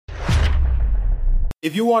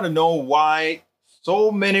if you want to know why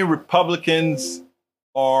so many Republicans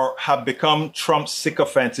have become Trump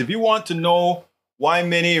sycophants, if you want to know why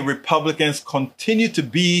many Republicans continue to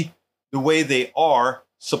be the way they are,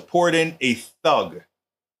 supporting a thug,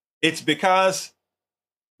 it's because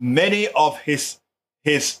many of his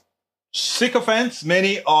sycophants,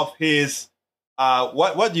 many of his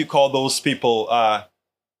what do you call those people?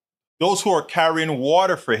 Those who are carrying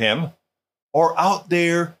water for him are out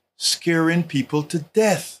there scaring people to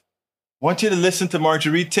death. I want you to listen to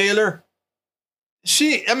Majorie Taylor.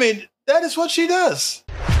 That is what she does.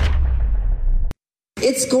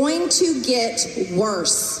 It's going to get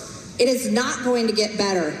worse. It is not going to get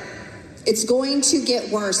better. It's going to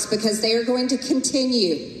get worse because they are going to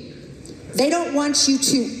continue. They don't want you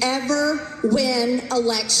to ever win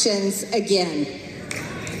elections again.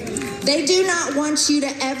 They do not want you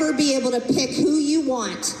to ever be able to pick who you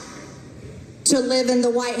want to live in the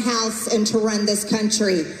White House and to run this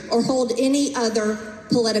country or hold any other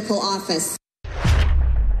political office.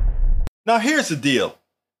 Now, here's the deal.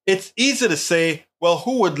 It's easy to say, well,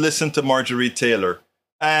 who would listen to Majorie Taylor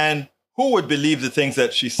and who would believe the things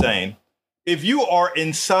that she's saying? If you are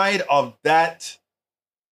inside of that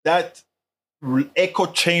echo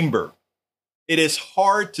chamber, it is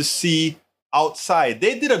hard to see outside.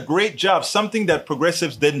 They did a great job, something that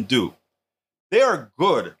progressives didn't do. They are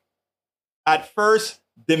good at first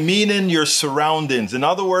demeaning your surroundings. In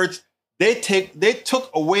other words, they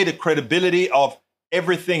took away the credibility of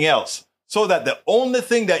everything else so that the only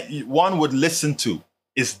thing that one would listen to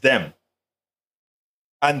is them.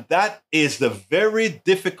 And that is the very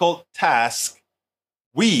difficult task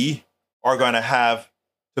we are going to have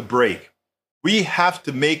to break. We have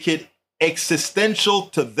to make it existential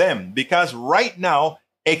to them, because right now,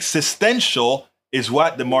 existential is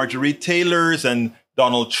what the Majorie Taylors and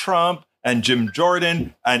Donald Trump and Jim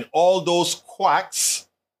Jordan and all those quacks,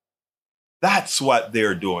 that's what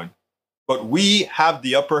they're doing. But we have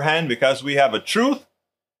the upper hand because we have a truth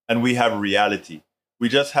and we have reality. We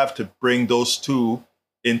just have to bring those two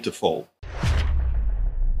into fold.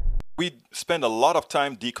 We spend a lot of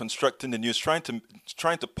time deconstructing the news, trying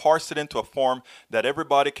to parse it into a form that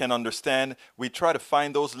everybody can understand. We try to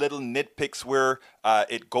find those little nitpicks where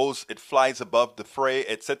it flies above the fray,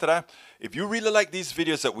 etc. If you really like these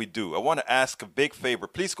videos that we do, I want to ask a big favor.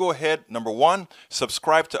 Please go ahead, number one,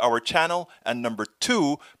 subscribe to our channel, and number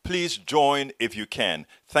two, please join if you can.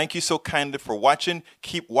 Thank you so kindly for watching.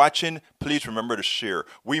 Keep watching. Please remember to share.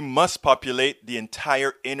 We must populate the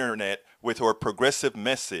entire internet with our progressive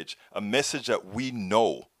message, a message that we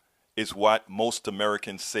know is what most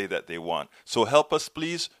Americans say that they want. So help us,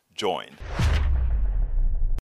 please join.